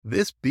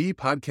This B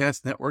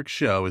Podcast Network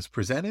show is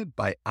presented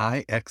by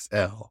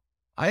IXL.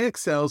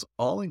 IXL's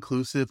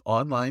all-inclusive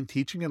online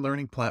teaching and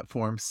learning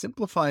platform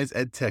simplifies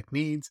edtech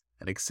needs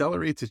and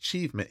accelerates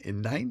achievement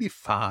in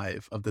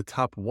 95 of the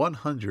top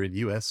 100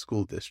 U.S.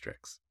 school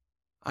districts.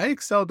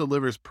 IXL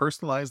delivers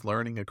personalized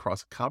learning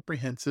across a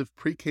comprehensive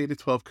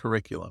pre-K-12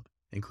 curriculum,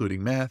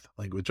 including math,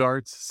 language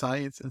arts,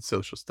 science, and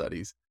social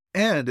studies,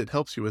 and it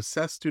helps you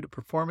assess student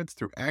performance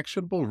through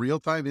actionable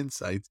real-time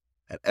insights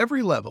at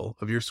every level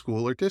of your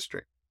school or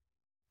district.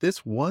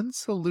 This one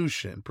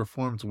solution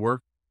performs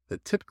work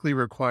that typically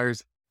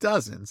requires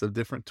dozens of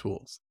different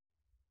tools.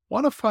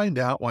 Want to find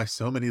out why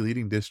so many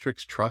leading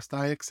districts trust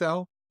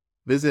IXL?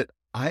 Visit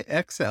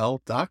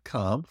IXL.com/BE.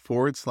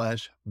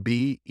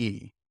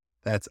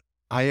 That's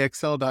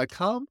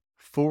IXL.com/BE.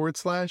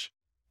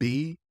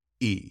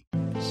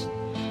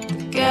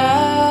 The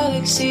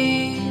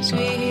galaxies we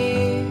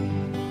hear,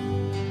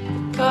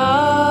 the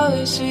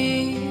colors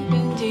we've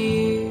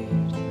endured.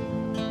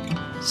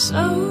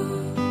 Slow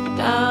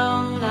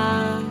down,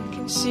 I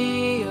can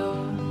see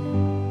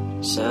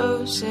you're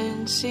so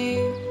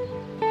sincere.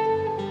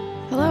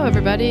 Hello,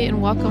 everybody,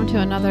 and welcome to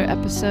another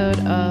episode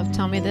of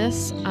Tell Me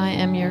This. I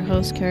am your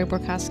host, Carey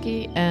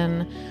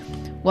and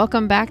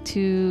welcome back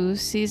to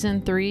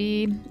Season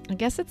 3. I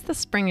guess it's the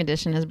spring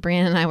edition, as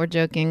Brian and I were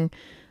joking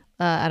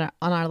on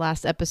our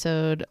last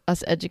episode.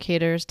 Us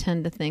educators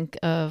tend to think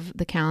of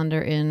the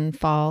calendar in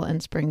fall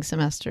and spring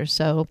semesters.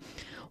 So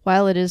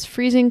while it is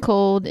freezing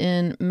cold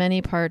in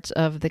many parts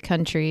of the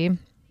country,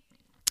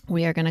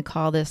 we are going to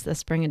call this the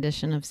spring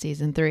edition of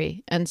Season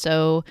 3. And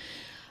so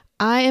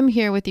I am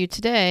here with you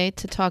today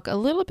to talk a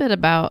little bit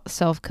about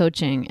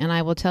self-coaching. And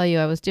I will tell you,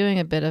 I was doing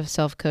a bit of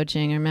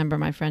self-coaching. I remember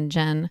my friend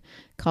Jen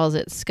calls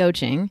it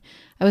scotching.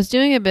 I was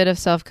doing a bit of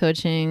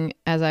self-coaching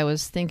as I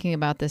was thinking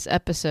about this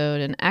episode.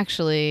 And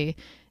actually,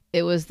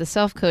 it was the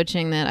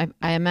self-coaching that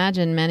I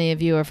imagine many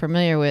of you are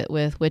familiar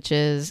with, which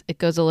is it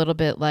goes a little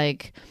bit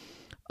like,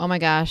 oh my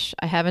gosh,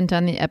 I haven't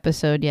done the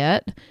episode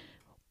yet.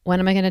 When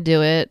am I going to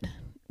do it?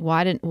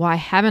 Why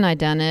haven't I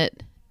done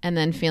it? And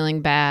then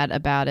feeling bad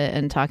about it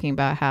and talking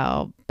about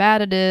how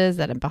bad it is,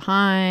 that I'm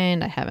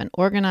behind, I haven't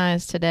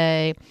organized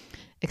today,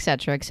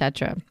 etc.,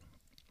 etc.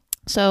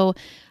 So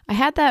I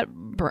had that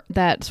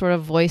sort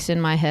of voice in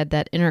my head,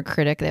 that inner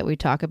critic that we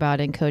talk about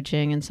in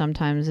coaching, and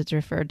sometimes it's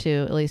referred to,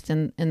 at least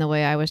in the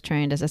way I was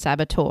trained, as a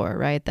saboteur,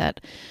 right?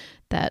 That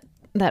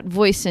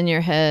voice in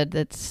your head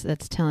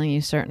that's telling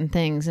you certain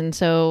things. And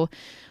so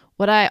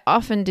what I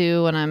often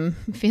do when I'm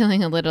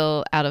feeling a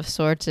little out of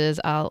sorts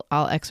is I'll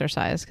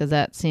exercise, because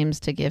that seems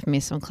to give me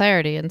some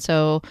clarity. And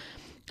so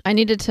I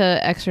needed to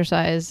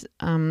exercise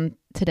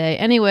today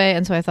anyway.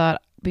 And so I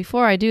thought,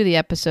 before I do the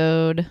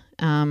episode,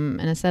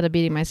 and instead of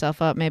beating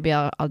myself up, maybe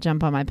I'll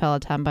jump on my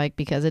Peloton bike,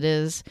 because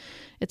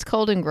it's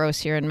cold and gross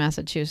here in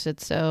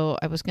Massachusetts. So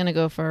I was going to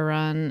go for a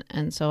run.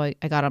 And so I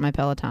got on my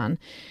Peloton.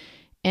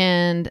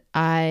 And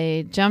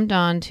I jumped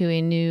on to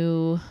a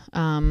new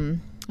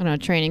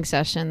training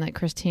session that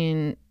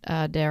Christine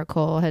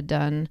Dercole had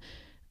done,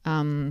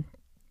 I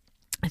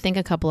think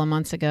a couple of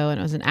months ago. And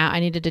it was I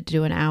needed to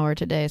do an hour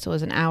today. So it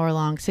was an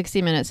hour-long,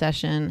 60-minute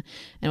session. And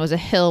it was a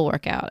hill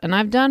workout. And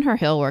I've done her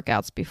hill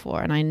workouts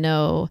before, and I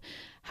know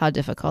how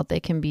difficult they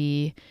can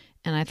be.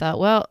 And I thought,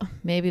 well,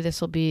 maybe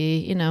this will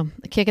be, a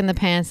kick in the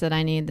pants that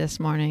I need this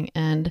morning.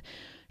 And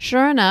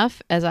sure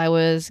enough, as I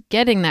was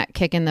getting that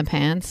kick in the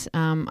pants,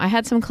 I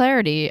had some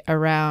clarity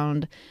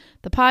around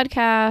the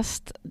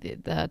podcast,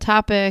 the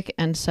topic.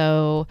 And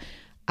so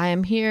I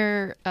am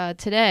here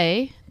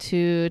today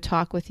to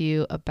talk with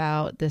you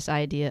about this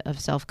idea of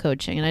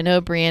self-coaching. And I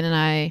know Brianne and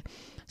I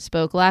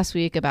spoke last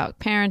week about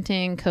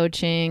parenting,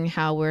 coaching,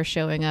 how we're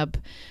showing up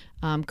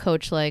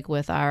coach-like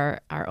with our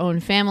own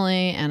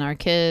family and our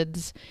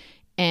kids.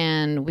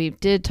 And we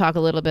did talk a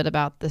little bit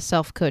about the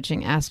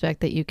self-coaching aspect,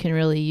 that you can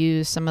really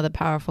use some of the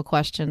powerful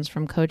questions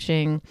from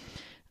coaching,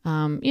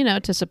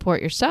 to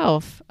support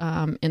yourself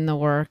in the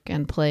work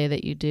and play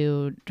that you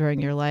do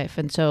during your life.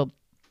 And so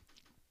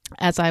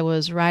as I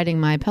was riding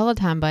my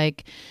Peloton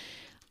bike,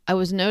 I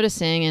was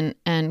noticing,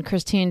 and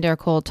Christine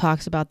Dercole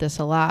talks about this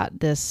a lot,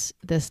 this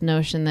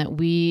notion that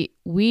we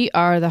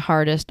are the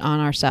hardest on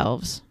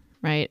ourselves,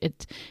 right?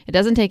 It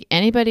doesn't take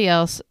anybody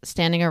else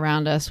standing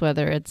around us,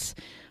 whether it's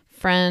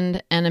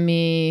friend,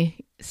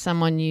 enemy,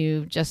 someone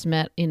you just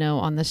met,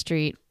 on the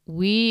street.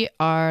 We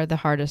are the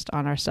hardest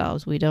on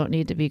ourselves. We don't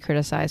need to be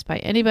criticized by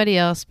anybody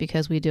else,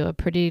 because we do a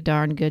pretty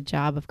darn good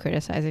job of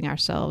criticizing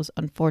ourselves,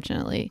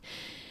 unfortunately.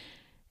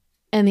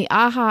 And the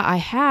aha I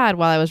had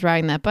while I was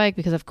riding that bike,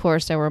 because of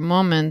course there were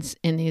moments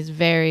in these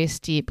very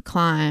steep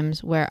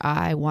climbs where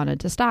I wanted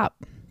to stop.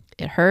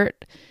 It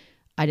hurt.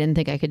 I didn't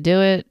think I could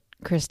do it.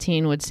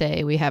 Christine would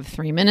say, we have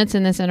 3 minutes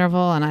in this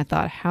interval. And I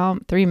thought,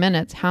 3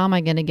 minutes? How am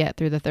I going to get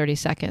through the 30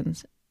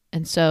 seconds?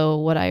 And so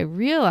what I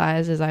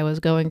realized as I was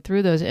going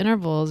through those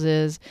intervals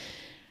is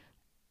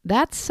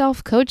that's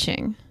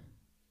self-coaching.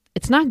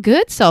 It's not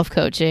good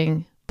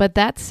self-coaching, but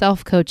that's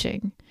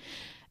self-coaching.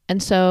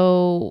 And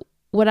so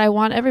what I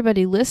want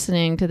everybody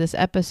listening to this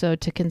episode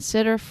to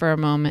consider for a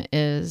moment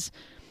is,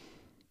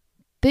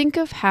 think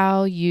of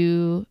how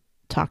you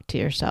talk to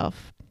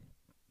yourself.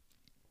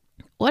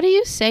 What do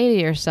you say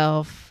to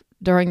yourself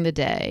during the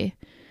day?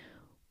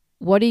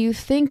 What do you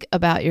think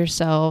about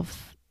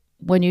yourself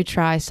when you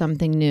try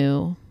something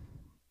new?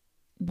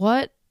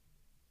 What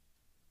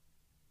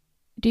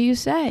do you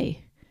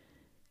say?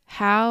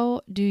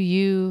 How do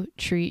you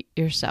treat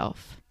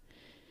yourself?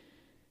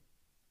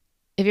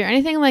 If you're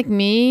anything like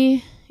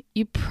me,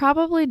 you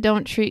probably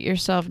don't treat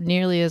yourself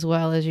nearly as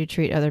well as you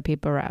treat other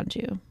people around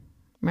you,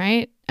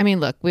 right? I mean,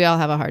 look, we all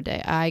have a hard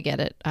day. I get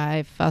it.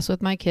 I fuss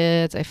with my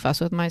kids. I fuss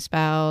with my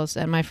spouse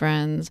and my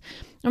friends.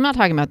 I'm not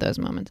talking about those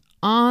moments.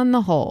 On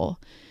the whole,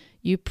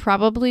 you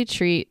probably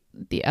treat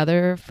the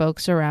other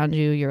folks around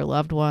you, your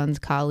loved ones,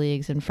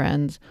 colleagues, and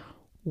friends,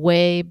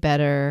 way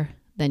better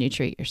than you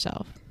treat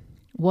yourself.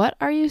 What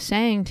are you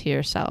saying to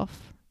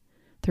yourself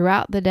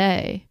throughout the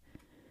day?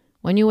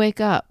 When you wake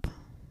up,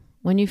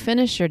 when you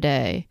finish your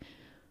day,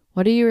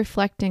 what are you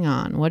reflecting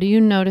on? What are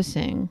you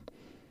noticing?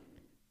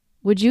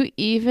 Would you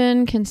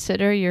even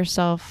consider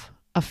yourself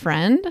a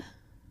friend?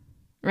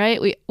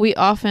 Right? We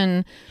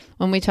often,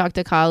 when we talk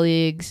to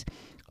colleagues,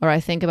 or I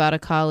think about a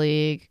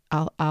colleague,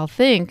 I'll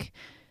think,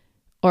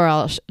 or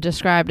I'll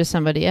describe to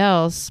somebody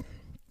else,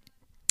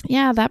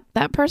 yeah,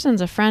 that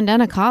person's a friend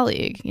and a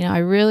colleague. I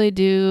really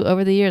do,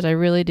 over the years, I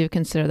really do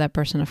consider that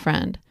person a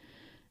friend.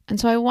 And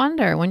so I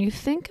wonder, when you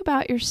think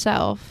about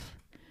yourself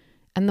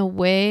and the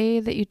way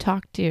that you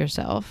talk to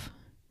yourself,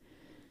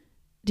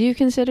 do you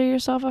consider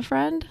yourself a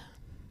friend?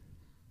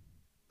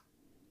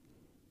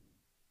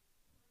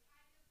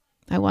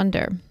 I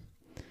wonder.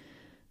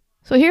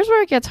 So here's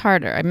where it gets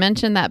harder. I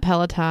mentioned that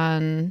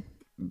Peloton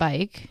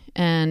bike,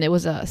 and it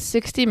was a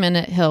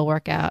 60-minute hill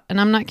workout. And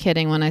I'm not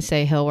kidding when I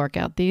say hill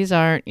workout. These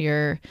aren't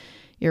your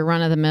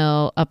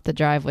run-of-the-mill, up the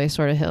driveway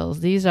sort of hills.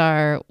 These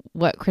are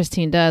what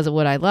Christine does.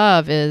 What I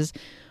love is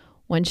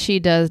when she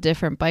does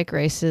different bike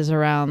races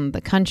around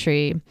the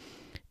country,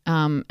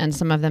 and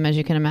some of them, as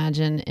you can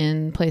imagine,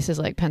 in places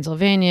like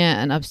Pennsylvania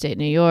and upstate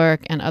New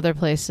York and other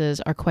places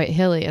are quite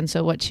hilly. And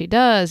so what she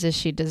does is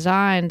she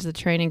designs the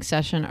training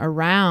session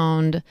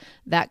around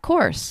that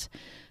course.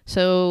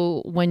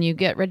 So when you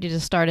get ready to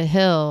start a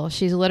hill,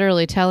 she's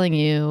literally telling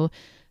you,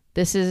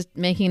 this is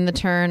making the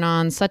turn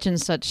on such and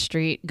such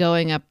street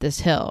going up this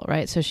hill,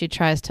 right? So she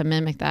tries to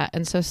mimic that.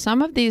 And so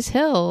some of these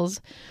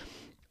hills,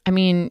 I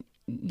mean,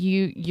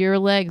 your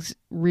legs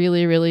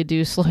really, really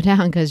do slow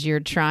down because you're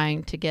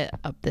trying to get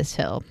up this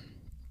hill.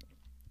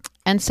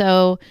 And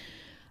so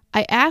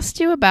I asked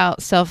you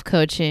about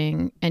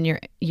self-coaching and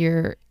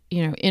your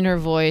inner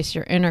voice,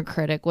 your inner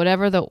critic,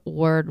 whatever the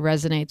word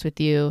resonates with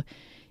you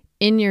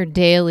in your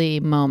daily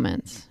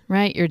moments,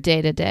 right? Your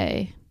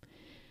day-to-day.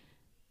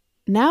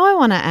 Now I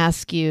want to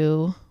ask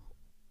you,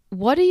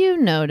 what do you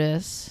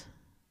notice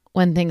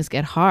when things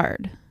get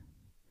hard?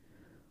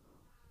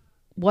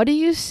 What do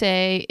you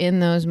say in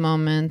those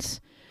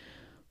moments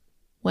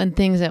when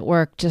things at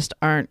work just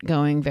aren't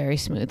going very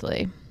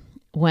smoothly?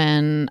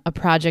 When a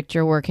project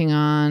you're working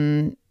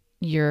on,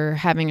 you're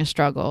having a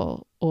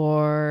struggle,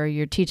 or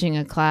you're teaching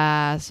a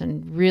class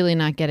and really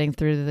not getting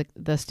through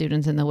the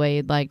students in the way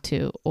you'd like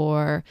to,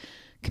 or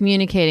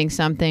communicating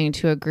something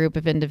to a group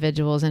of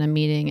individuals in a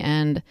meeting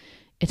and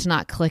it's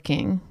not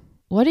clicking.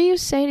 What do you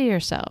say to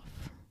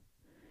yourself?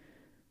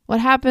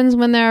 What happens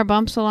when there are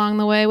bumps along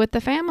the way with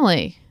the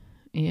family?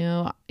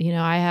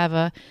 I have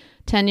a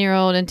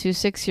 10-year-old and 2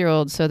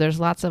 6-year-olds, so there's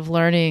lots of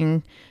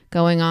learning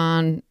going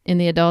on in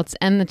the adults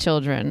and the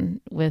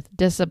children with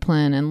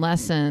discipline and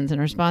lessons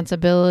and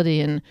responsibility.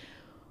 And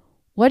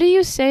what do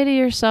you say to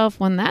yourself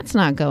when that's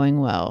not going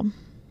well?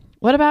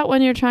 What about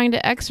when you're trying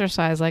to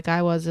exercise like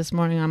I was this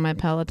morning on my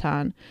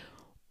Peloton?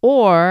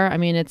 Or,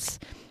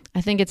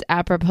 I think it's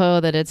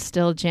apropos that it's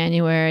still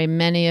January.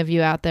 Many of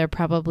you out there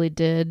probably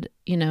did,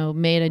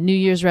 made a New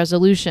Year's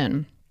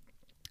resolution.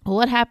 Well,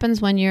 what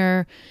happens when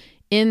you're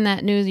in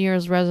that New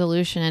Year's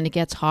resolution and it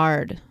gets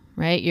hard,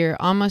 right? You're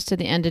almost to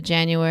the end of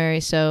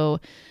January, so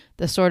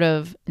the sort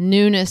of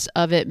newness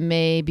of it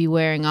may be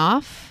wearing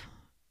off.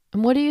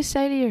 And what do you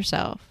say to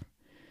yourself?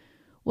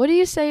 What do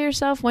you say to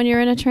yourself when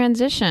you're in a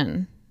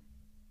transition?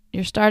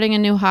 You're starting a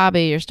new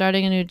hobby, you're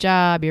starting a new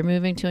job, you're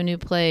moving to a new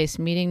place,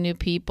 meeting new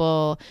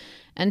people,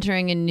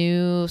 entering a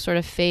new sort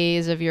of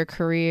phase of your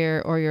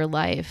career or your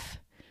life.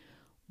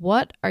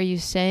 What are you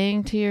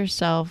saying to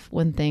yourself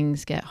when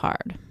things get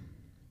hard?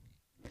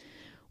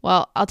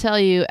 Well, I'll tell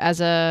you,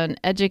 as an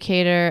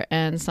educator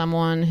and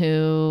someone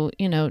who,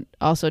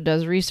 also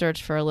does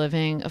research for a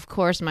living, of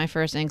course, my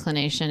first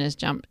inclination is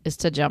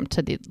to jump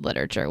to the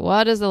literature.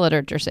 What does the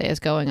literature say is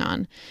going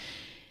on?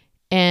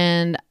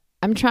 And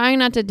I'm trying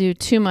not to do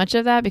too much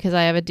of that because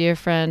I have a dear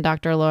friend,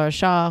 Dr. Laura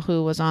Shaw,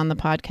 who was on the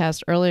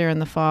podcast earlier in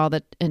the fall,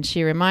 and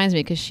she reminds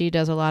me, because she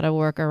does a lot of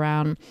work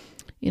around,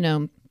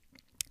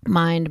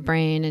 mind,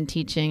 brain, and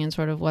teaching and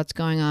sort of what's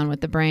going on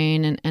with the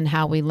brain and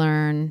how we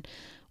learn,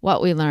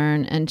 what we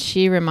learn. And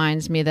she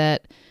reminds me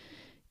that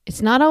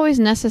it's not always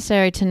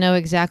necessary to know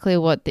exactly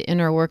what the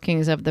inner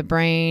workings of the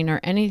brain or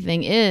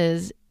anything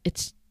is.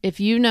 It's, if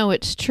you know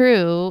it's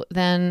true,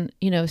 then,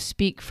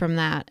 speak from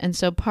that. And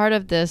so part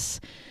of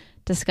this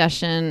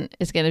discussion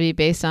is going to be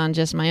based on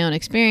just my own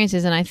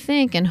experiences, and I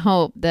think and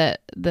hope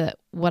that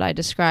what I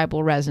describe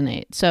will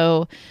resonate.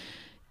 So,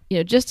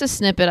 just a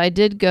snippet, I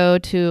did go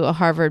to a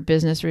Harvard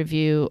Business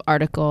Review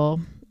article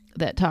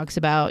that talks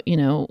about,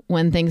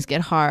 when things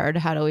get hard,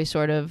 how do we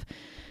sort of,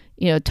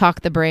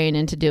 talk the brain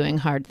into doing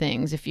hard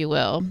things, if you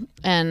will.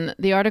 And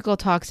the article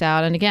talks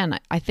out, and again,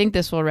 I think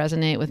this will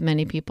resonate with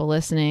many people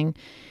listening.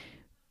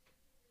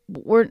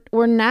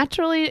 We're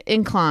naturally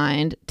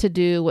inclined to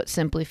do what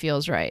simply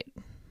feels right.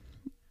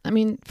 I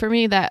mean, for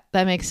me, that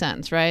makes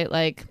sense, right?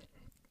 Like,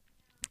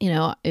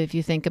 if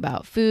you think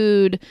about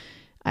food,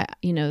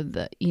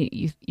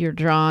 you're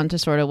drawn to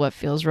sort of what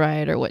feels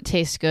right or what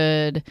tastes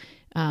good.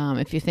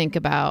 If you think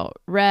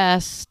about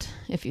rest,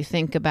 if you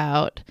think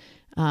about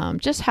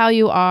just how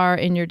you are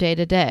in your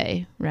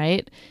day-to-day,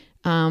 right?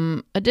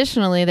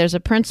 Additionally, there's a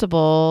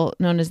principle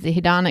known as the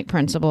hedonic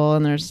principle,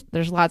 and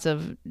there's lots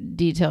of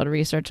detailed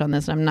research on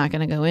this I'm not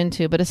going to go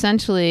into, but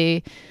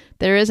essentially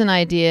there is an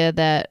idea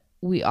that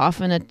we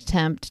often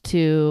attempt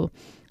to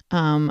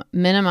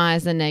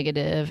minimize the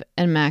negative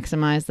and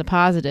maximize the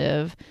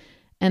positive.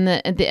 And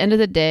that at the end of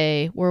the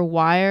day, we're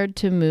wired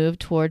to move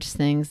towards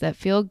things that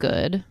feel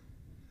good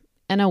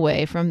and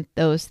away from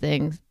those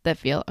things that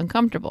feel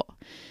uncomfortable.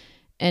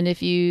 And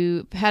if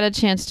you had a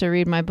chance to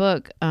read my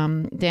book,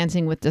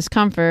 Dancing with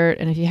Discomfort,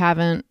 and if you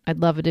haven't, I'd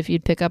love it if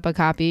you'd pick up a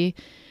copy.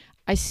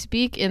 I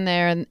speak in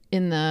there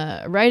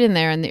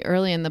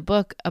early in the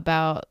book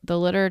about the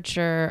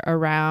literature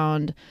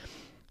around,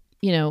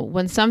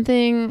 when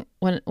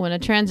a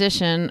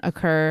transition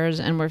occurs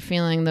and we're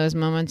feeling those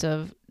moments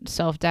of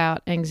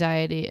self-doubt,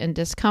 anxiety, and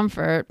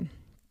discomfort,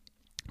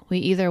 we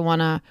either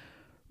want to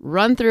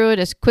run through it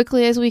as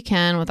quickly as we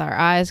can with our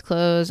eyes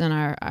closed and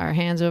our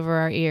hands over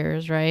our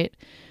ears, right?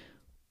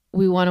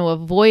 We want to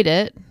avoid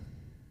it,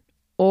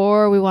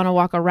 or we want to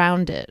walk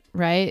around it,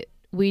 right?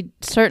 We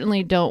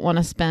certainly don't want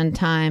to spend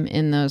time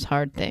in those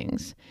hard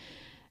things.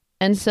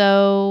 And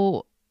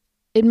so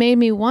it made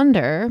me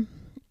wonder,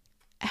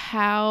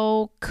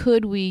 how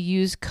could we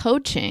use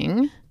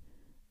coaching,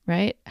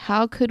 right?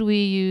 How could we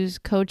use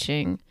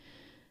coaching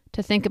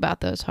to think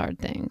about those hard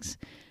things?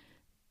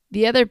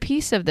 The other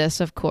piece of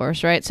this, of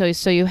course, right?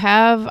 So you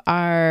have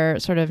our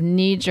sort of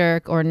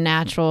knee-jerk or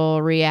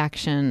natural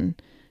reaction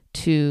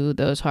to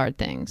those hard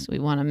things. We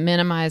want to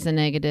minimize the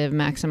negative,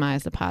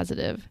 maximize the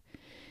positive.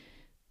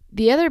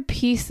 The other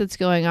piece that's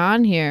going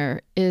on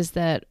here is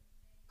that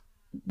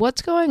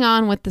what's going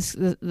on with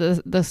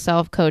the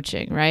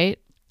self-coaching, right?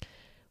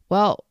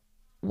 Well,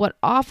 what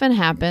often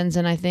happens,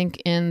 and I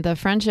think in the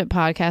friendship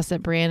podcast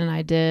that Brianne and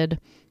I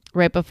did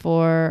right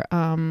before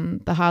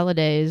the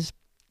holidays,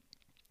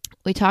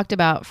 we talked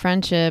about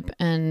friendship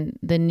and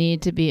the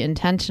need to be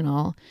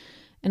intentional.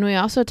 And we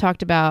also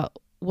talked about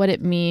what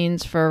it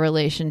means for a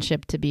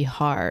relationship to be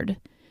hard,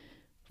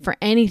 for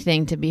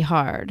anything to be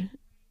hard.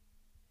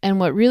 And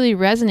what really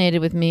resonated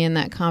with me in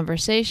that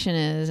conversation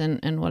is,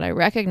 and what I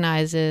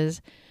recognize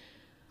is,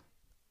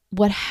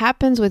 what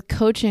happens with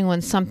coaching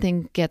when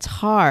something gets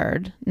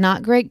hard,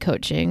 not great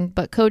coaching,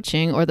 but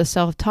coaching or the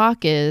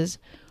self-talk is,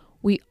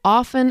 we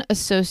often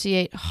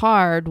associate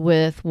hard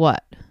with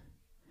what?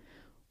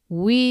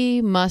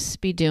 We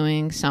must be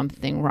doing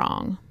something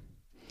wrong.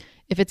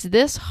 If it's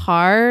this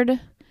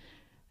hard,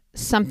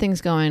 something's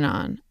going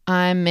on.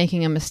 I'm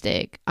making a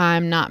mistake.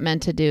 I'm not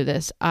meant to do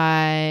this.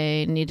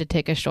 I need to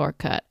take a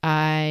shortcut.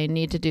 I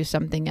need to do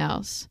something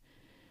else,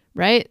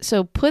 right?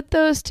 So put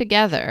those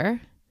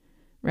together,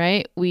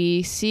 right?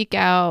 We seek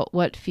out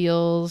what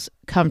feels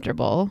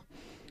comfortable.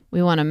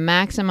 We want to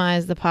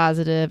maximize the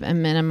positive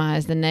and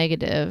minimize the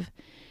negative.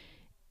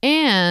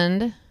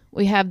 And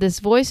we have this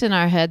voice in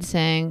our head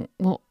saying,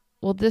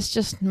 well, this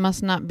just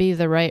must not be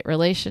the right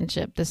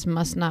relationship. This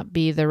must not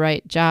be the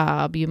right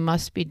job. You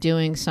must be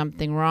doing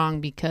something wrong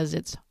because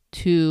it's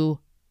too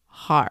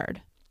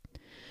hard.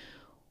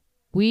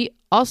 We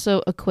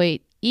also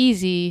equate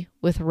easy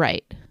with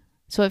right.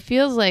 So it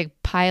feels like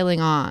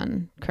piling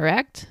on,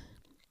 correct?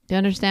 Do you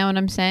understand what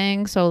I'm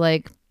saying? So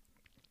like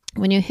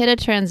when you hit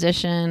a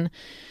transition,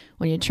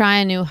 when you try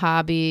a new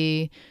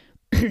hobby,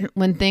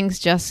 when things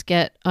just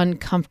get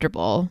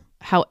uncomfortable,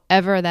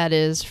 however that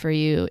is for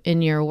you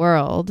in your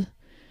world,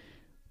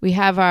 we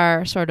have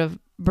our sort of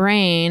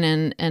brain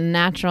and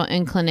natural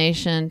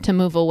inclination to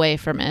move away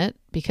from it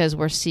because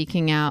we're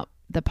seeking out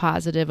the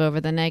positive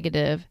over the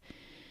negative.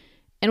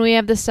 And we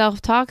have the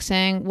self-talk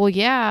saying, well,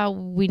 yeah,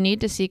 we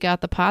need to seek out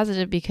the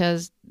positive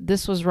because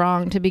this was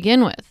wrong to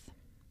begin with.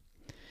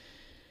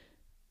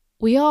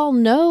 We all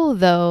know,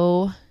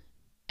 though,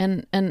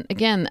 and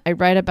again, I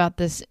write about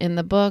this in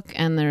the book,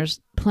 and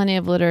there's plenty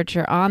of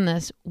literature on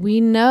this.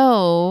 We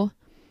know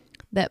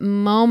that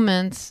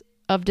moments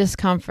of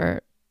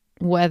discomfort,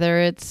 whether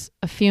it's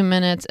a few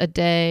minutes, a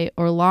day,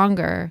 or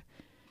longer,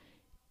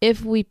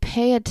 if we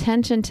pay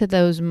attention to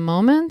those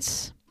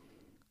moments,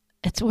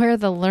 it's where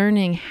the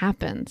learning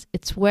happens.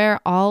 It's where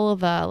all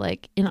of the,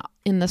 like,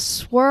 in the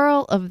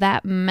swirl of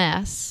that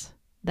mess,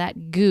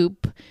 that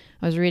goop.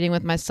 I was reading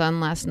with my son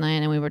last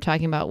night and we were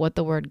talking about what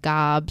the word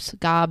gobs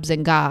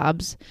and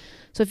gobs.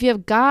 So if you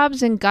have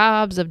gobs and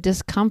gobs of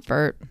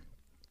discomfort,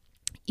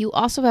 you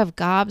also have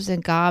gobs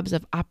and gobs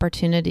of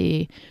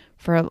opportunity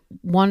for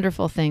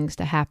wonderful things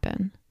to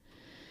happen.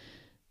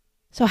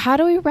 So how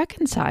do we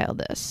reconcile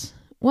this?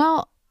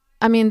 Well,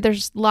 I mean,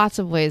 there's lots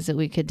of ways that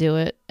we could do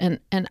it. And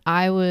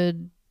I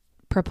would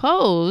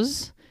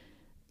propose,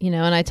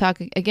 and I talk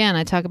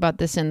about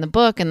this in the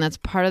book, and that's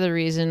part of the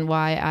reason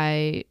why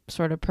I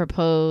sort of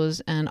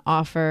propose and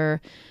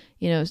offer,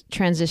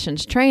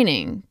 transitions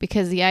training,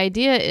 because the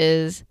idea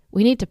is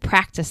we need to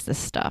practice this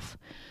stuff.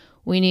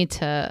 We need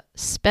to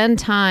spend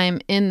time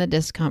in the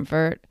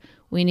discomfort.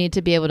 We need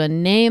to be able to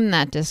name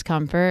that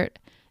discomfort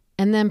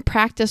and then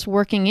practice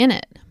working in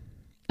it.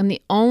 And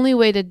the only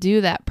way to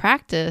do that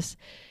practice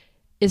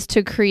is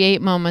to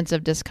create moments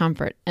of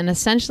discomfort. And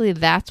essentially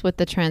that's what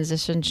the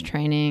transitions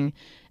training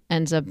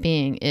ends up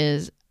being,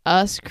 is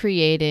us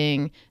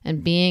creating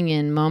and being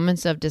in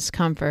moments of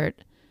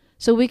discomfort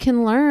so we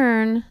can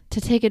learn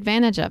to take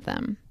advantage of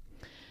them.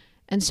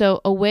 And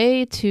so a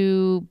way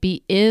to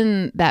be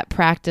in that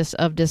practice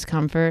of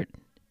discomfort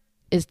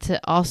is to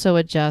also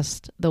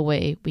adjust the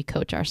way we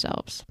coach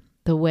ourselves,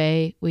 the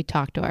way we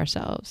talk to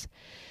ourselves,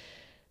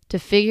 to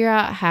figure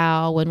out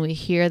how, when we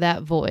hear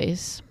that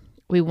voice,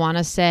 we want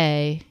to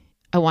say,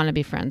 I want to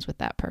be friends with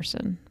that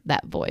person,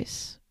 that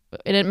voice.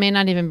 And it may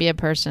not even be a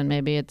person.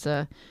 Maybe it's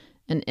an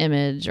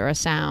image or a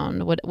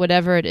sound,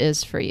 whatever it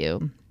is for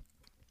you.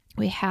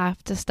 We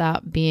have to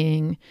stop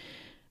being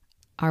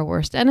our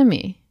worst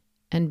enemy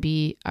and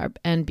be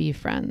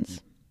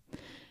friends.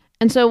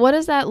 And so what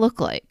does that look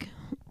like?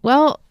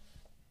 Well,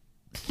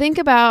 think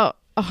about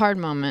a hard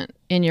moment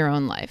in your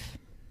own life.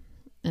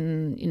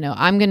 And,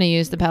 I'm going to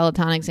use the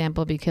Peloton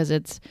example because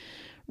it's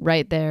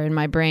right there in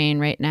my brain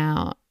right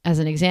now as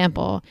an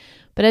example.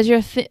 But as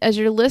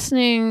you're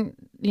listening,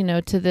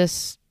 to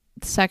this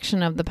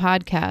section of the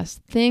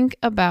podcast, think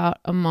about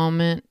a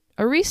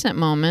recent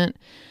moment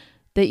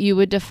that you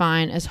would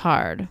define as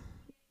hard,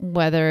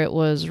 whether it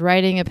was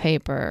writing a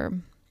paper,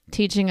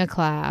 teaching a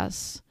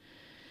class,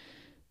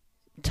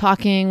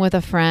 talking with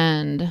a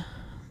friend,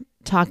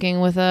 talking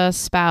with a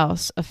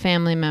spouse, a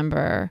family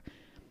member,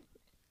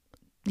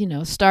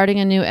 starting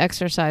a new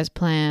exercise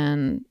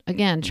plan,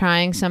 again,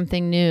 trying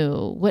something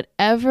new,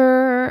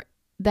 whatever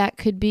that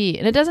could be.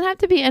 And it doesn't have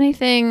to be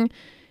anything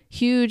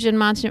huge and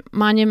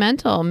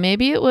monumental.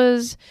 Maybe it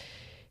was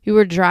you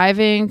were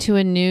driving to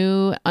a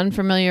new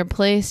unfamiliar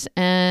place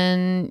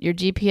and your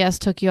GPS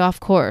took you off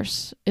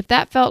course. If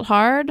that felt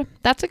hard,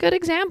 that's a good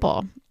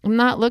example. I'm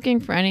not looking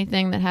for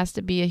anything that has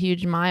to be a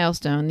huge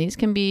milestone. These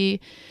can be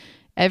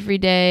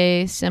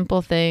everyday,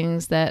 simple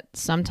things that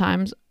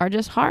sometimes are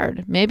just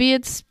hard. Maybe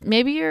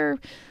you're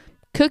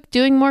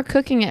doing more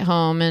cooking at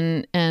home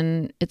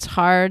and it's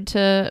hard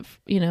to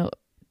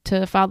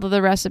follow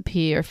the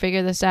recipe or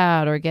figure this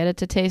out or get it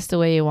to taste the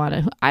way you want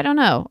it. I don't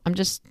know. I'm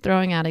just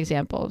throwing out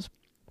examples.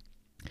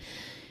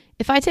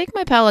 If I take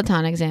my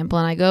Peloton example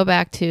and I go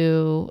back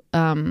to,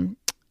 I think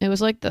it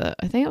was like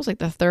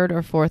the third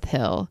or fourth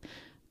hill,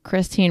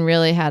 Christine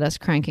really had us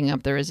cranking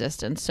up the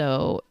resistance.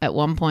 So at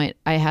one point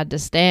I had to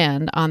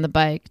stand on the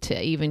bike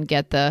to even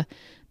get the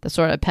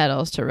sort of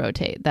pedals to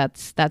rotate.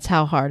 That's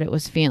how hard it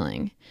was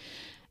feeling.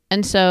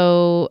 And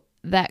so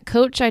that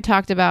coach I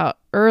talked about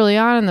early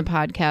on in the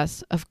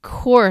podcast, of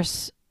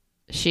course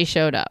she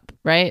showed up,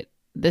 right?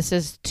 This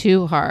is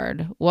too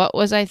hard. What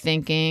was I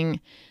thinking?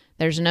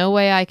 There's no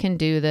way I can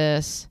do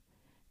this.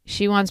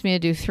 She wants me to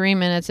do 3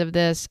 minutes of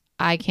this.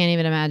 I can't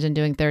even imagine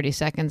doing 30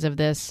 seconds of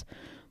this.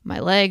 My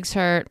legs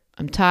hurt.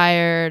 I'm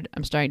tired.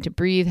 I'm starting to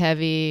breathe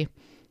heavy.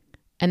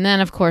 And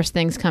then, of course,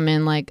 things come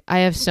in like, I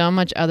have so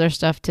much other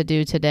stuff to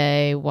do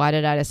today. Why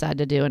did I decide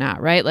to do an out,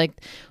 right?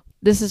 Like,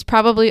 this is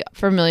probably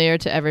familiar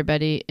to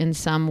everybody in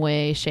some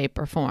way, shape,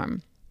 or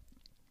form.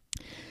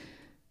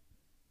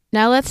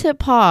 Now, let's hit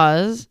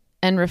pause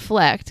and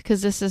reflect,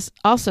 because this is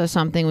also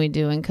something we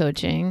do in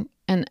coaching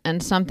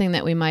and something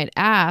that we might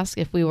ask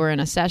if we were in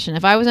a session.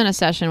 If I was in a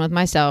session with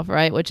myself,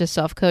 right, which is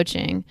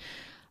self-coaching,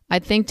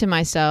 I'd think to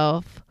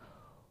myself,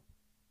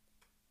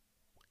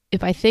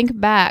 if I think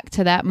back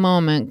to that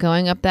moment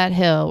going up that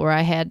hill where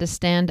I had to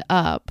stand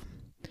up,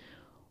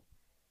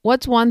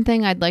 what's one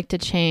thing I'd like to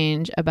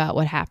change about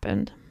what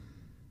happened?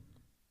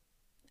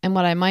 And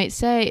what I might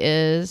say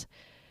is,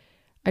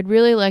 I'd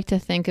really like to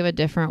think of a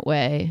different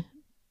way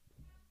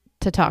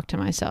to talk to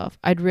myself.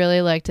 I'd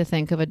really like to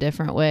think of a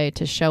different way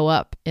to show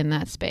up in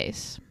that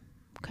space.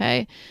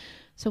 Okay?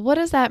 So what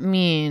does that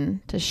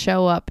mean to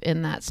show up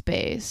in that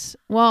space?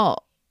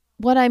 Well,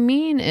 what I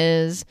mean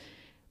is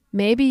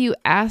maybe you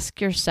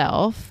ask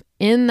yourself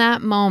in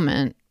that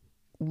moment,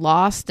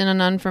 lost in an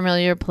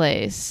unfamiliar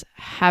place,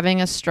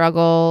 having a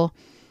struggle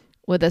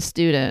with a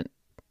student,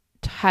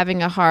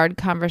 having a hard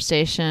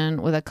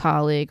conversation with a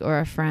colleague or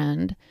a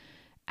friend,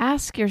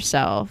 ask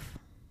yourself,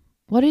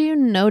 what are you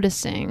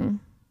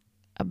noticing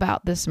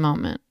about this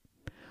moment?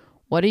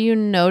 What are you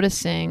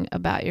noticing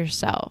about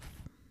yourself?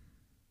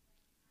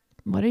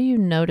 What are you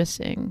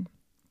noticing?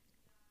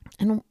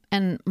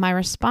 And my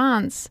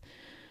response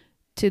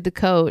to the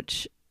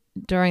coach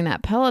during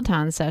that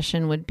Peloton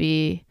session would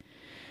be,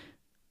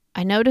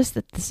 I noticed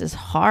that this is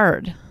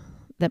hard,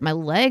 that my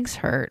legs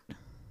hurt,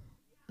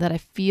 that I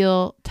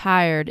feel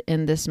tired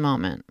in this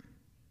moment.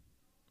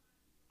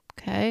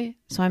 Okay?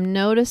 So I'm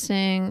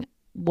noticing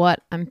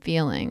what I'm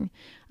feeling.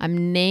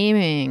 I'm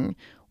naming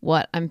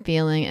what I'm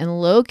feeling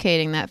and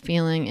locating that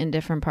feeling in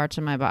different parts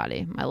of my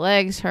body. My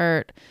legs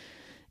hurt.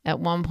 At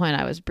one point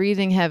I was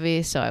breathing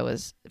heavy, so I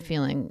was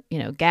feeling,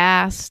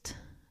 gassed.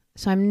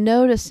 So I'm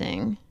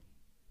noticing.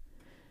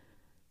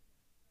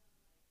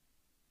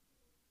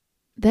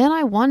 Then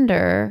I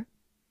wonder,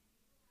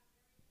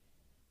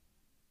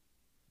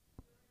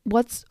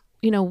 what's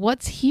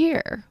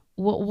here?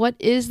 What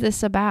is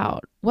this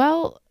about?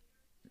 Well,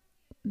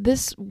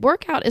 this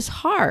workout is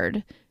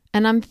hard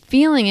and I'm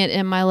feeling it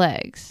in my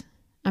legs.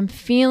 I'm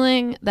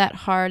feeling that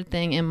hard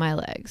thing in my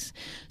legs.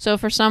 So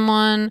for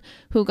someone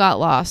who got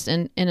lost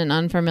in an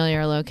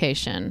unfamiliar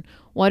location,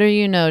 what are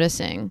you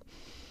noticing?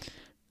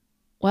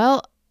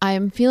 Well,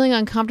 I'm feeling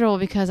uncomfortable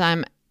because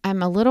I'm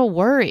a little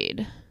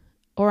worried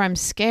or I'm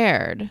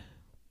scared.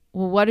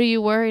 Well, what are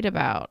you worried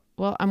about?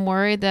 Well, I'm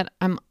worried that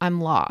I'm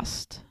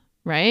lost,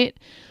 right?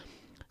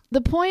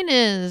 The point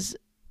is,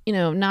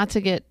 not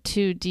to get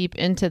too deep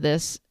into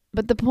this,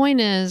 but the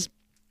point is,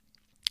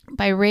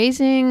 by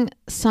raising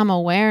some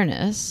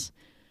awareness,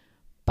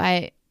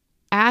 by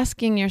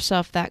asking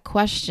yourself that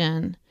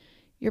question,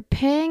 you're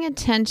paying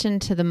attention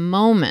to the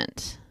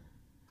moment,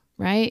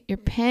 right? You're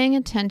paying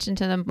attention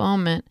to the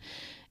moment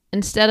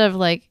instead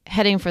of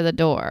heading for the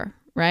door,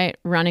 right?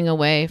 Running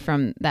away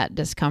from that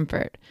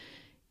discomfort.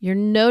 You're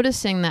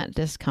noticing that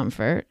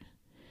discomfort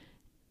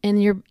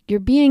and you're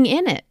being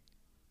in it.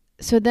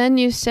 So then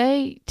you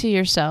say to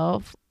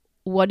yourself,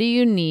 what do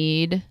you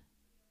need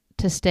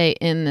to stay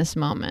in this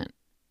moment?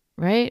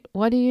 Right?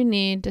 What do you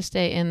need to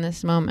stay in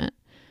this moment?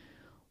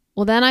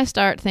 Well, then I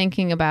start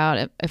thinking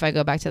about, if I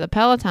go back to the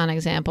Peloton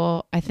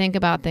example, I think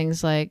about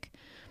things like,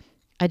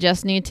 I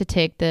just need to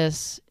take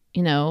this,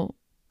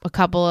 a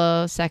couple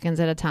of seconds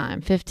at a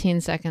time,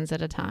 15 seconds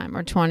at a time,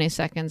 or 20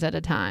 seconds at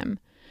a time.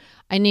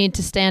 I need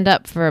to stand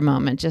up for a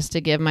moment just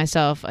to give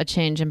myself a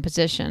change in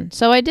position.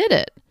 So I did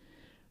it,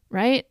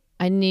 right?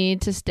 I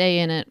need to stay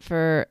in it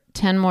for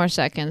 10 more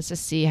seconds to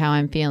see how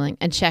I'm feeling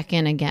and check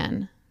in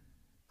again,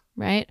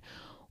 right?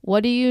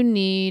 What do you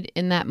need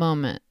in that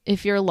moment?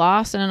 If you're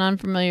lost in an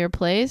unfamiliar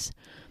place,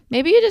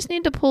 maybe you just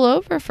need to pull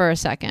over for a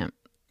second.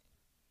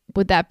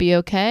 Would that be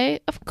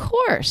okay? Of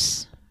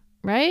course,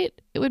 right?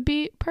 It would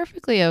be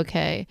perfectly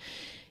okay.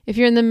 If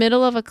you're in the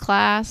middle of a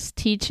class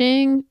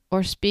teaching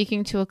or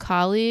speaking to a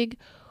colleague,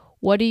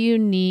 what do you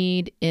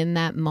need in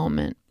that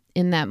moment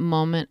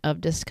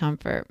of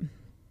discomfort?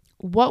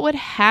 What would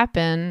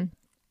happen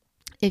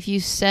if you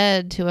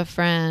said to a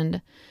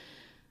friend,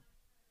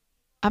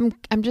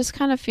 I'm just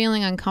kind of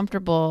feeling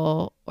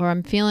uncomfortable, or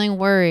I'm feeling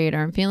worried,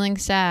 or I'm feeling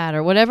sad,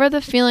 or whatever the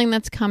feeling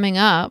that's coming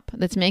up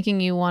that's making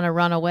you want to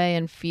run away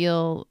and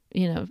feel,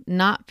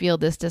 not feel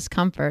this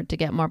discomfort to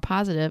get more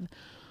positive.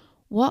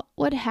 What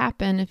would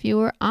happen if you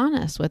were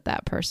honest with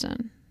that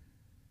person?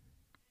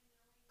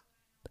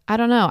 I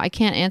don't know. I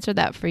can't answer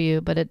that for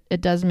you, but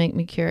it does make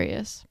me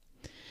curious.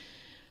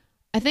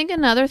 I think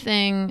another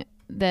thing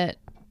that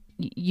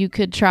you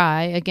could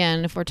try,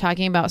 again, if we're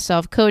talking about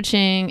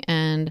self-coaching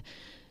and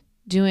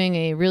doing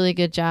a really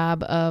good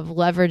job of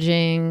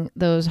leveraging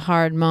those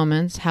hard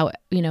moments,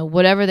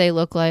 whatever they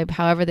look like,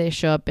 however they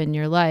show up in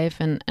your life.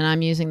 And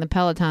I'm using the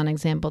Peloton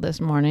example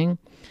this morning.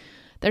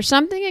 There's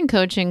something in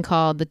coaching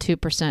called the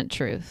 2%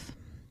 truth.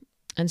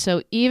 And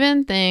so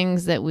even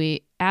things that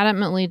we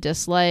adamantly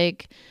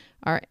dislike,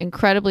 are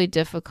incredibly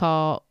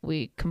difficult,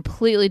 we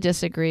completely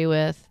disagree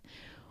with,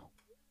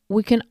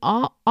 we can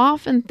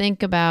often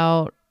think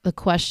about the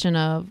question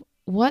of,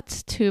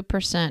 what's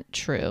 2%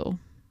 true?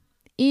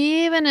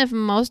 Even if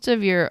most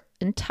of your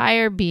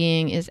entire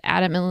being is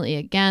adamantly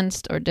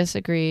against or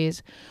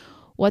disagrees,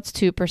 what's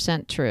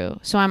 2% true?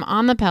 So I'm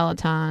on the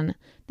Peloton.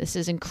 This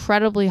is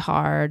incredibly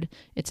hard.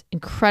 It's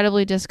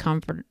incredibly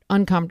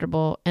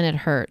uncomfortable, and it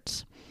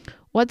hurts.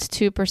 What's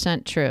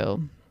 2%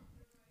 true?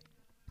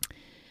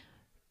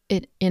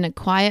 In a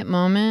quiet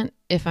moment,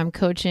 if I'm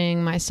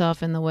coaching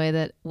myself in the way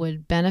that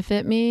would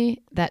benefit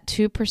me, that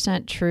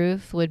 2%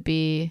 truth would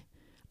be,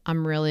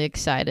 I'm really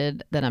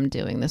excited that I'm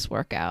doing this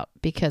workout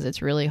because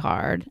it's really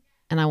hard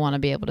and I want to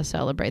be able to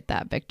celebrate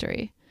that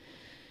victory.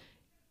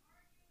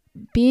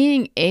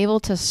 Being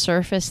able to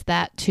surface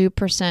that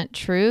 2%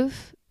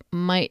 truth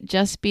might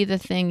just be the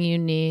thing you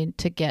need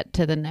to get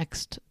to the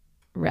next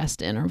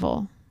rest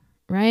interval,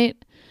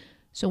 right?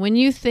 So when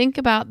you think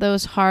about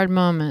those hard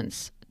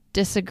moments,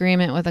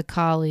 disagreement with a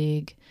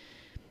colleague,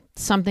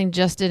 something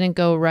just didn't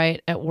go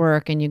right at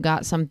work and you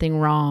got something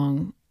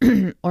wrong,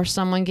 or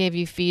someone gave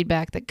you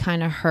feedback that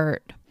kind of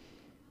hurt,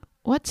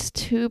 what's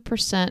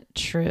 2%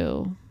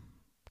 true?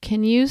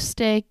 Can you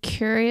stay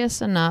curious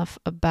enough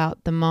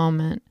about the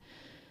moment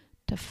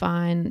to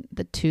find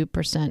the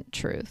 2%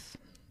 truth?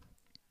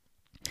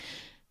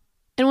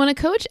 And when a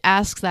coach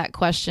asks that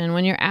question,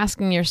 when you're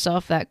asking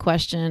yourself that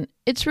question,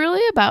 it's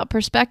really about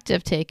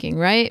perspective taking,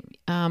 right?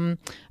 I'm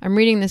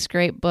reading this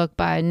great book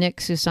by Nick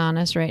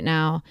Susanis right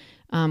now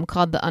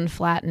called The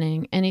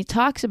Unflattening. And he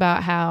talks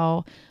about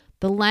how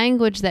the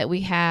language that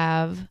we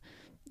have,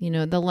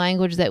 the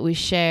language that we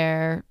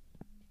share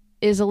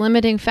is a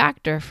limiting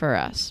factor for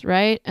us,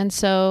 right? And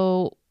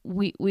so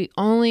we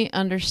only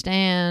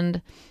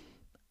understand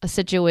a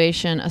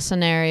situation, a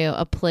scenario,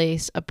 a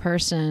place, a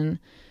person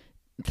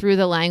through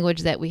the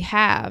language that we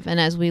have. And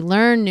as we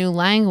learn new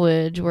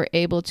language, we're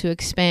able to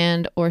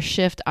expand or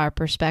shift our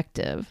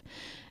perspective.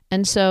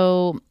 And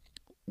so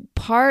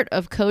part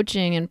of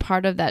coaching and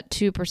part of that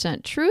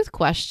 2% truth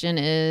question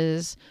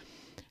is,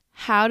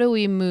 how do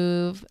we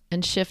move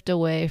and shift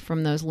away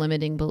from those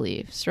limiting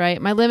beliefs, right?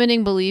 My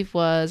limiting belief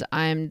was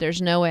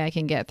there's no way I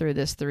can get through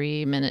this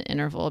 3-minute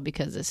interval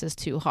because this is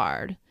too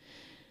hard.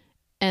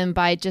 And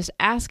by just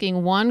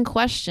asking one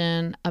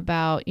question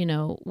about,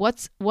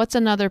 what's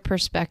another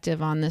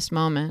perspective on this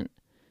moment?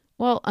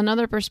 Well,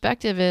 another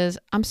perspective is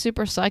I'm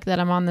super psyched that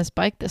I'm on this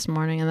bike this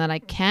morning and that I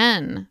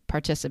can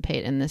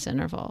participate in this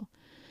interval.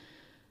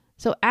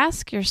 So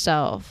ask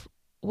yourself,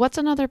 what's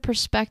another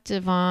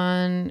perspective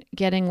on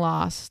getting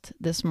lost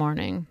this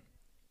morning?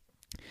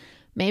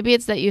 Maybe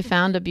it's that you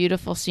found a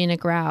beautiful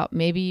scenic route.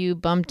 Maybe you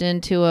bumped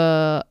into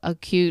a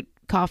cute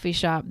coffee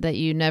shop that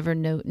you never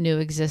knew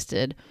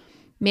existed.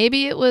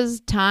 Maybe it was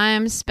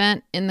time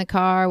spent in the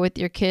car with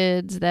your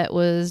kids that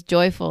was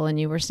joyful and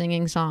you were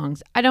singing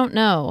songs. I don't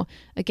know.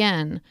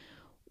 Again,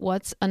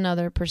 what's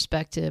another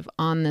perspective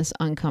on this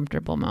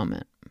uncomfortable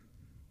moment?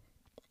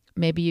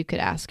 Maybe you could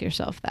ask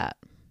yourself that.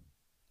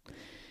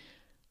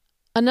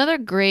 Another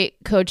great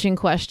coaching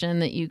question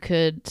that you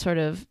could sort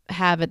of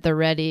have at the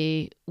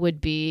ready would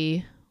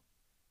be,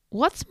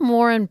 what's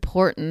more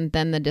important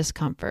than the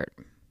discomfort?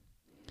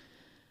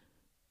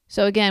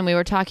 So again, we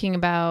were talking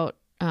about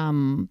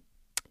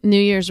New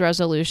Year's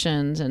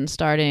resolutions and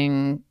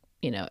starting,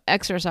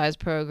 exercise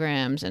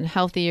programs and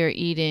healthier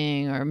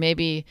eating, or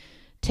maybe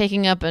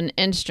taking up an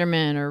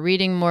instrument or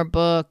reading more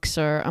books,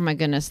 or, oh my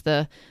goodness,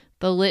 the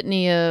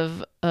litany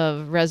of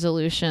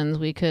resolutions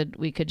we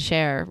could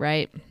share,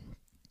 right?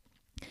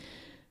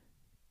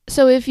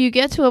 So if you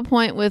get to a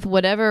point with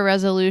whatever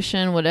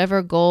resolution,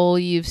 whatever goal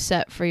you've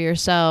set for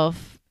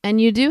yourself,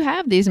 and you do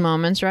have these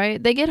moments,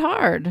 right? They get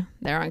hard.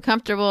 They're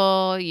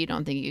uncomfortable. You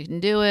don't think you can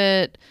do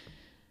it.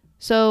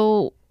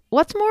 So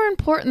what's more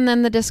important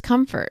than the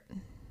discomfort?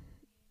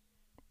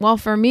 Well,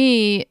 for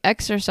me,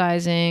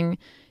 exercising,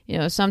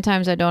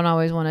 sometimes I don't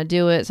always want to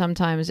do it.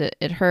 Sometimes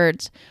it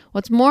hurts.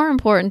 What's more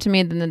important to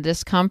me than the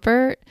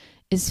discomfort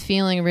is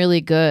feeling really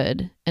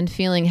good and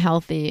feeling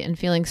healthy and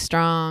feeling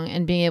strong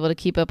and being able to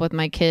keep up with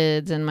my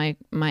kids and my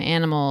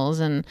animals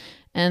and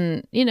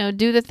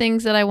do the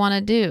things that I want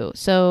to do.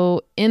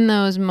 So in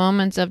those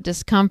moments of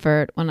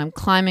discomfort, when I'm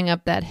climbing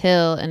up that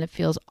hill and it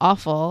feels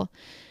awful,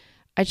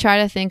 I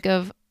try to think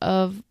of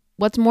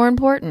what's more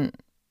important.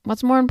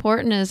 What's more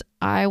important is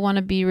I want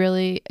to be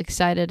really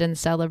excited and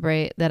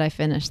celebrate that I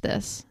finished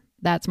this.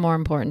 That's more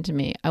important to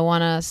me. I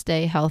want to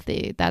stay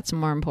healthy. That's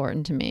more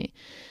important to me.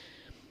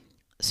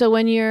 So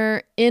when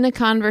you're in a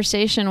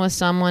conversation with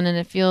someone and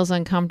it feels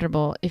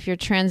uncomfortable, if you're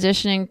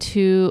transitioning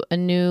to a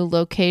new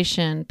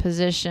location,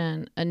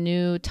 position, a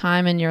new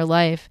time in your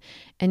life,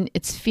 and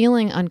it's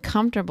feeling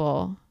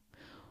uncomfortable,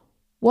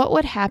 what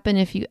would happen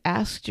if you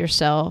asked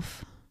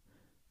yourself,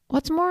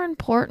 what's more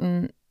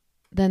important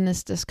than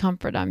this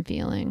discomfort I'm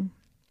feeling?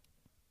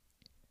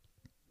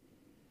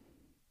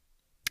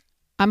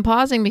 I'm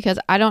pausing because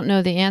I don't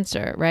know the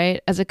answer,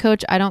 right? As a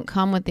coach, I don't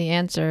come with the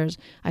answers.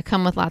 I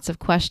come with lots of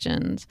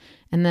questions.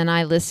 And then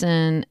I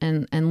listen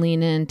and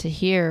lean in to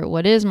hear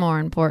what is more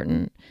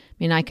important. I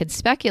mean, I could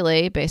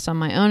speculate based on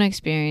my own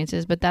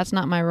experiences, but that's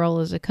not my role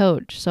as a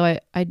coach. So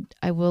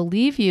I will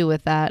leave you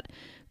with that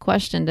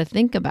question to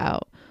think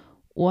about.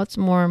 What's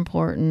more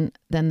important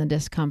than the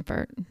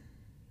discomfort,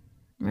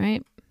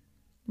 right?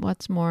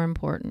 What's more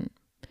important?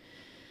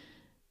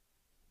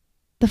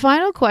 The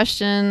final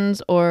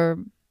questions or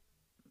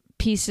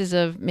pieces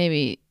of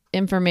maybe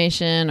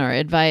information or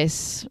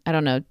advice, I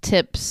don't know,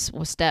 tips,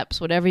 steps,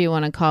 whatever you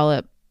want to call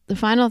it. The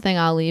final thing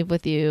I'll leave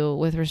with you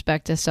with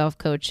respect to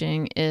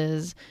self-coaching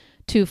is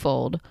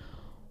twofold.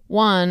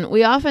 One,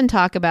 we often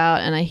talk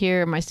about, and I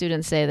hear my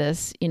students say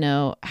this,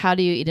 how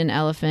do you eat an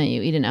elephant?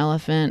 You eat an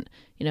elephant,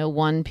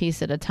 one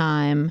piece at a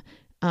time.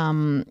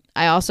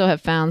 I also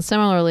have found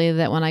similarly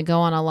that when I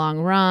go on a long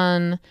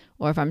run,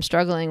 or if I'm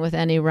struggling with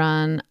any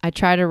run, I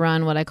try to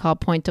run what I call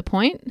point to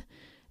point.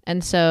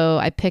 And so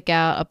I pick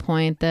out a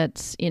point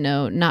that's,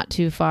 not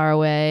too far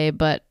away,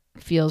 but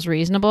feels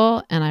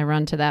reasonable. And I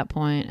run to that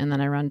point, and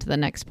then I run to the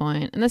next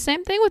point. And the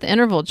same thing with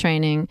interval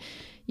training.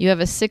 You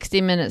have a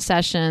 60-minute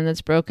session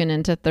that's broken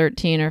into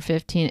 13 or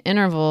 15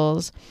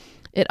 intervals.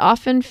 It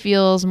often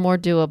feels more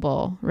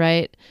doable,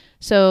 right?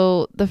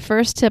 So the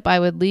first tip I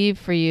would leave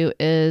for you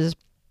is,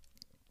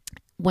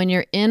 when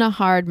you're in a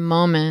hard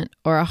moment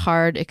or a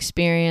hard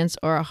experience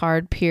or a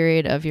hard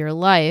period of your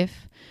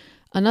life,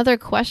 another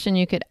question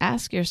you could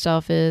ask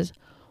yourself is,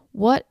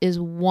 What is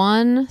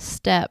one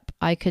step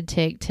I could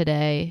take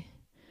today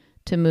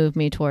to move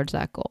me towards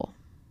that goal?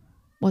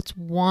 What's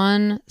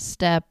one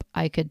step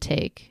I could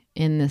take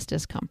in this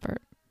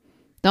discomfort?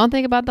 Don't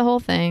think about the whole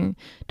thing.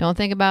 Don't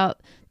think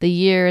about the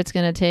year it's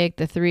going to take,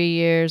 the 3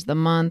 years, the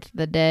month,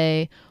 the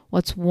day.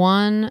 What's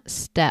one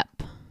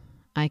step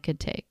I could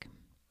take?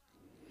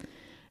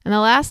 And the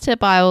last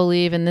tip I will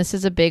leave, and this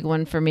is a big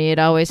one for me, it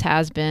always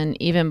has been,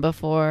 even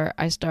before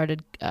I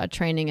started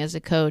training as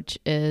a coach,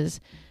 is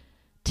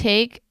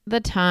take the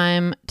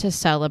time to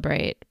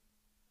celebrate.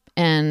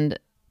 And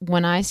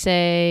when I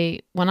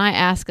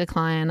ask a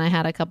client, I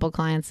had a couple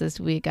clients this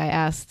week, I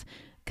asked,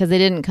 because they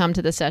didn't come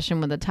to the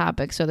session with a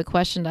topic. So the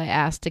question I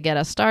asked to get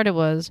us started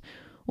was,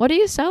 what are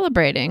you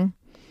celebrating?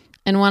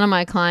 And one of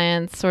my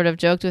clients sort of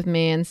joked with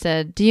me and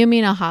said, do you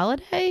mean a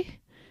holiday?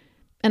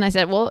 And I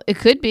said, well, it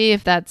could be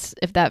if that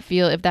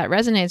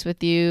resonates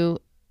with you.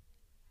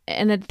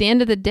 And at the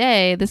end of the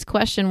day, this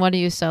question, what are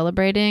you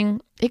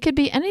celebrating? It could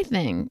be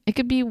anything.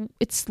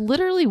 It's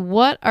literally,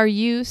 what are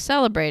you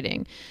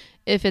celebrating?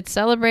 If it's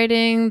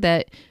celebrating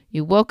that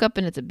you woke up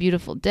and it's a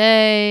beautiful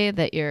day,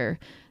 that your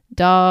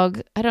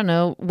dog, I don't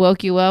know,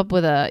 woke you up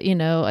with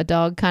a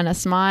dog kind of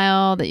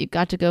smile, that you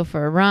got to go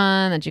for a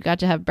run, that you got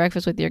to have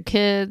breakfast with your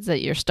kids,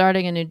 that you're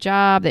starting a new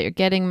job, that you're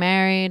getting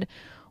married,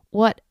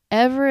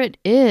 whatever it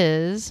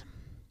is,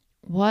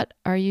 what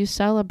are you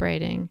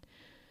celebrating?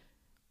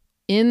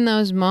 In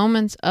those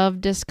moments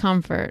of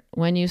discomfort,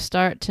 when you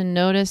start to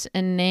notice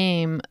and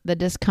name the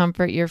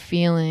discomfort you're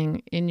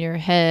feeling in your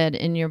head,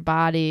 in your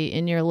body,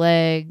 in your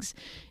legs,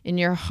 in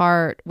your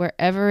heart,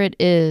 wherever it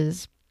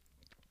is,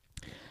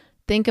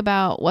 think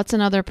about, what's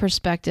another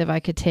perspective I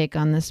could take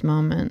on this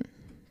moment?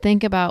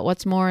 Think about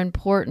what's more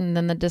important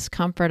than the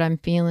discomfort I'm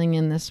feeling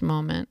in this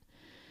moment.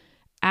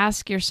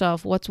 Ask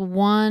yourself, what's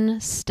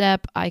one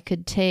step I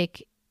could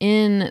take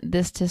in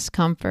this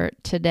discomfort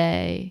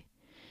today?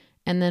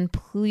 And then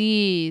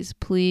please,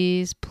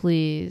 please,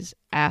 please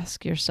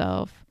ask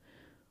yourself,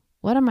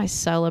 what am I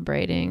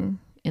celebrating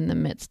in the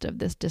midst of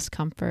this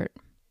discomfort?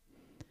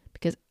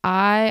 Because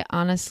I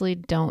honestly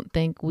don't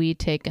think we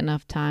take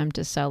enough time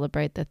to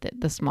celebrate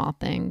the small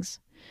things.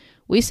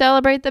 We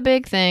celebrate the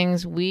big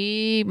things.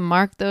 We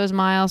mark those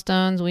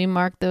milestones. We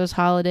mark those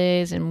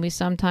holidays, and we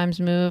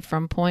sometimes move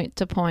from point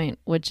to point,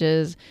 which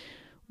is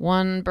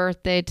one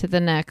birthday to the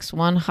next,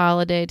 one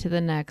holiday to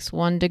the next,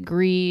 one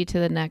degree to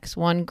the next,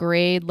 one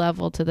grade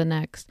level to the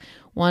next,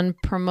 one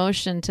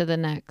promotion to the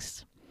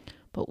next.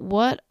 But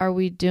what are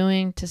we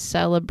doing to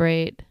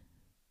celebrate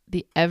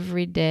the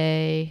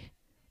everyday,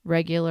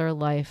 regular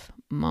life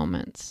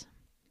moments?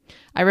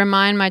 I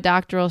remind my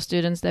doctoral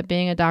students that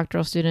being a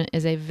doctoral student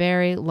is a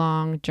very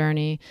long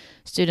journey.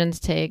 Students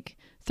take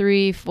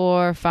 3,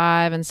 4,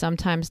 5, and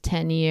sometimes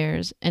 10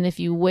 years. And if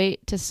you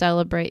wait to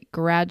celebrate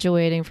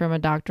graduating from a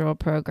doctoral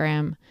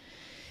program,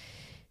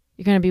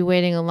 you're going to be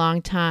waiting a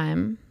long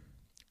time.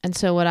 And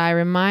so what I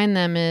remind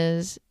them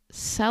is,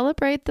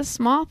 celebrate the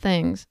small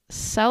things.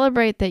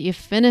 Celebrate that you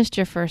finished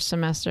your first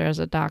semester as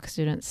a doc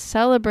student.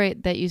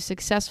 Celebrate that you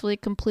successfully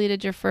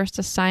completed your first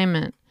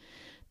assignment,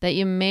 that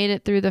you made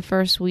it through the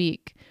first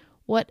week.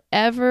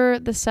 Whatever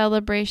the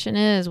celebration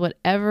is,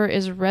 whatever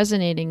is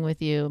resonating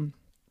with you,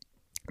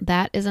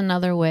 that is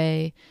another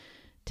way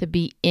to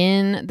be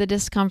in the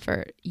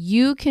discomfort.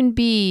 You can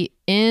be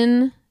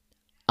in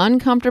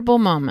uncomfortable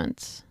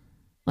moments.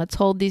 Let's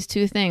hold these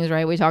two things,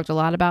 right? We talked a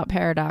lot about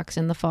paradox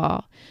in the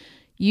fall.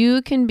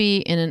 You can be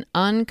in an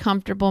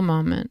uncomfortable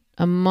moment,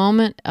 a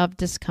moment of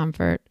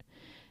discomfort,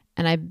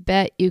 and I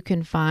bet you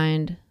can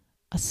find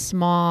a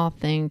small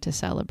thing to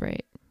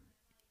celebrate.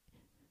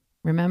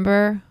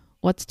 Remember,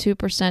 what's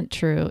 2%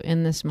 true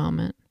in this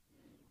moment?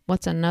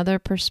 What's another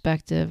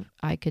perspective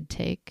I could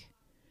take?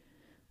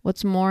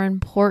 What's more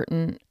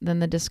important than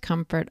the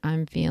discomfort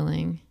I'm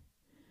feeling?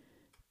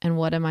 And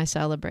what am I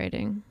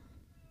celebrating?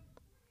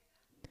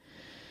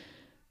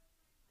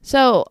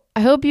 So I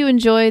hope you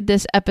enjoyed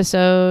this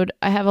episode.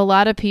 I have a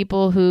lot of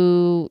people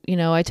who,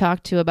 I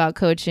talk to about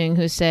coaching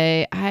who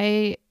say,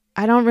 I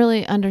don't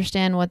really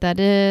understand what that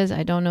is.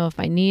 I don't know if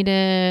I need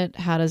it.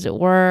 How does it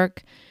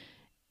work?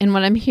 And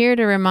what I'm here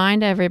to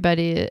remind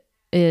everybody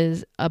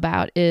is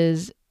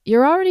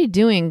you're already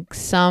doing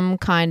some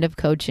kind of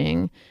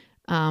coaching.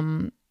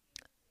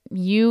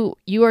 You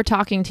are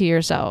talking to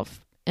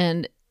yourself.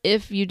 And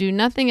if you do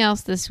nothing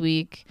else this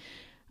week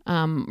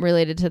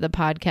related to the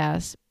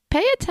podcast,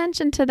 pay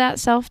attention to that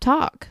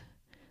self-talk.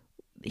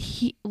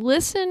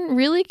 Listen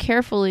really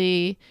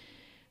carefully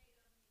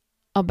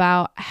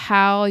about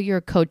how you're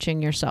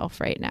coaching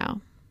yourself right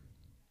now.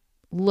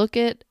 Look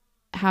at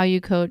how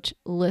you coach.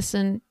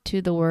 Listen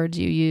to the words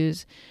you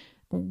use.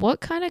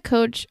 What kind of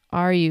coach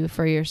are you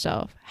for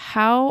yourself?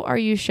 How are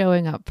you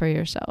showing up for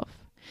yourself?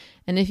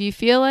 And if you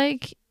feel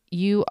like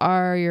you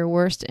are your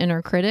worst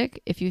inner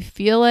critic, if you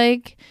feel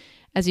like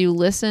as you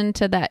listen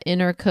to that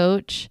inner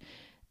coach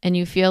and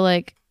you feel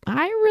like,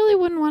 I really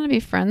wouldn't want to be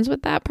friends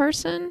with that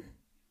person,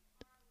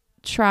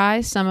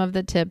 try some of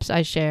the tips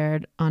I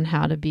shared on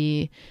how to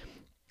be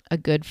a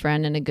good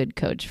friend and a good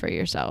coach for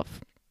yourself.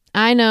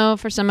 I know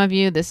for some of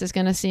you, this is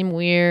going to seem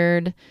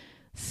weird.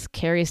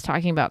 Carey's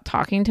talking about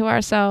talking to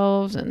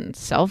ourselves and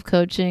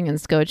self-coaching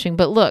and coaching.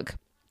 But look,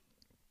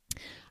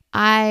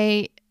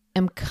 I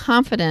am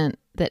confident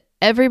that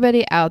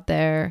everybody out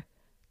there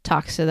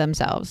talks to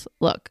themselves.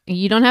 Look,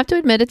 you don't have to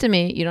admit it to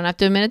me. You don't have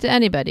to admit it to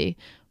anybody.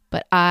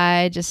 But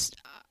I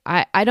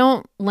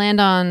don't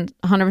land on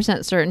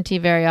 100% certainty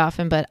very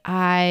often, but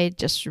I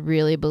just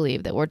really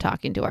believe that we're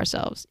talking to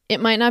ourselves. It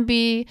might not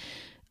be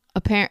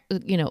apparent,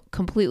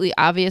 completely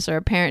obvious or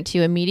apparent to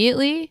you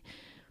immediately.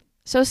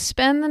 So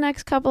spend the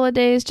next couple of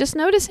days just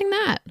noticing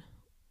that.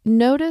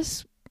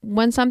 Notice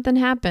when something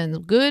happens,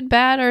 good,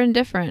 bad, or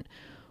indifferent.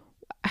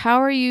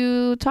 How are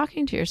you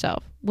talking to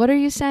yourself? What are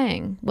you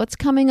saying? What's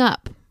coming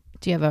up?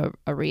 Do you have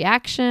a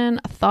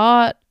reaction, a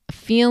thought, a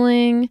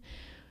feeling?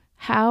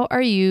 How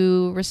are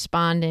you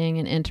responding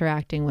and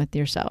interacting with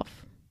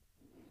yourself?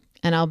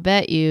 And I'll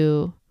bet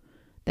you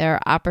there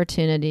are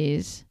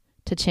opportunities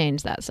to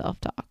change that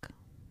self-talk.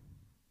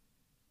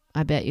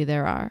 I bet you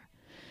there are.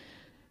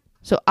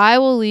 So I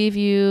will leave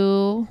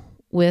you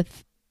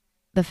with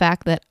the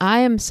fact that I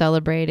am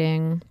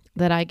celebrating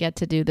that I get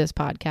to do this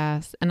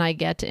podcast and I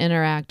get to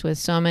interact with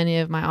so many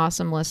of my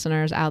awesome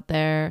listeners out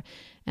there.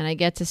 And I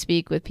get to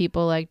speak with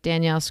people like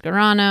Danielle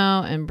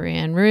Scarano and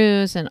Brianne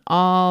Ruse and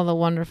all the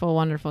wonderful,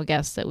 wonderful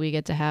guests that we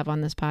get to have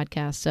on this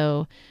podcast.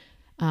 So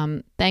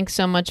thanks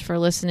so much for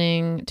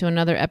listening to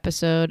another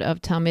episode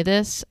of Tell Me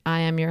This. I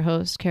am your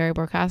host, Carey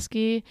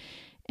Borkowski,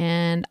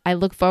 and I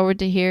look forward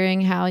to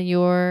hearing how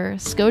your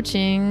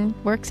coaching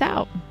works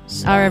out.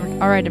 All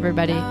right,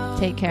 everybody,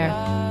 take care.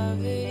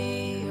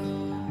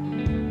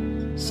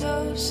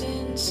 So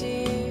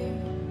sincere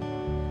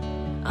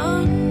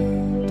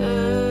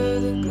under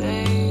the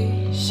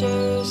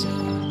glaciers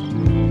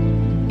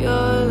of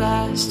your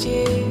last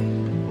year.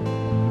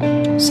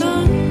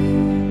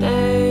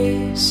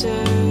 Someday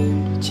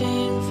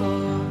searching for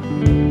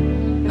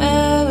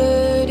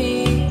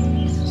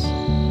melodies,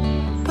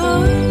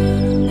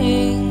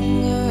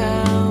 pulling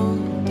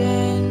around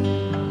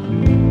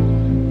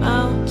in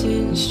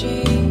mountain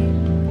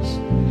streams,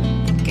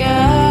 the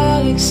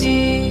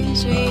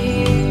galaxies we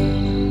hear,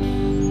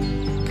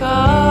 the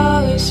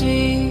colors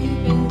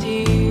we've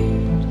endeared.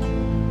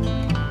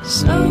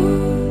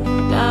 Slow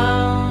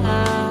down,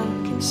 I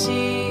can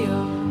see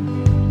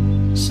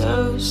you're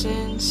so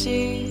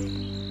sincere.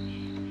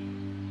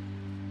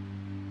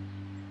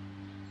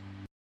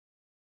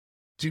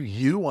 Do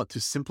you want to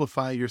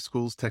simplify your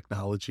school's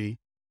technology,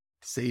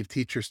 save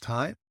teachers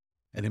time,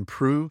 and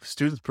improve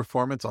students'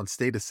 performance on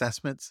state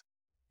assessments?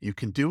 You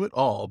can do it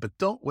all, but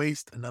don't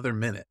waste another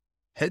minute.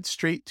 Head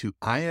straight to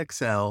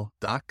ixl.com/BE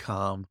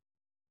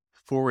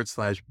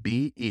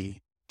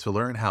to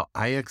learn how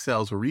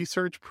IXL's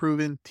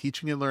research-proven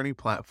teaching and learning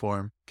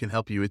platform can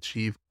help you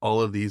achieve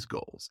all of these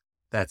goals.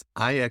 That's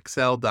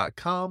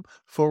ixl.com/BE.